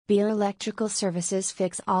Beer Electrical Services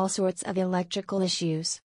fix all sorts of electrical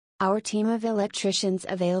issues. Our team of electricians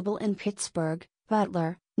available in Pittsburgh,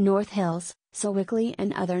 Butler, North Hills, Sewickley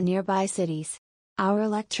and other nearby cities. Our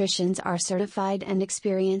electricians are certified and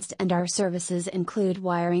experienced, and our services include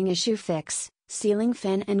wiring issue fix, ceiling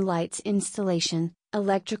fan and lights installation,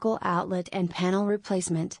 electrical outlet and panel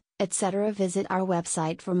replacement, etc. Visit our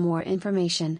website for more information.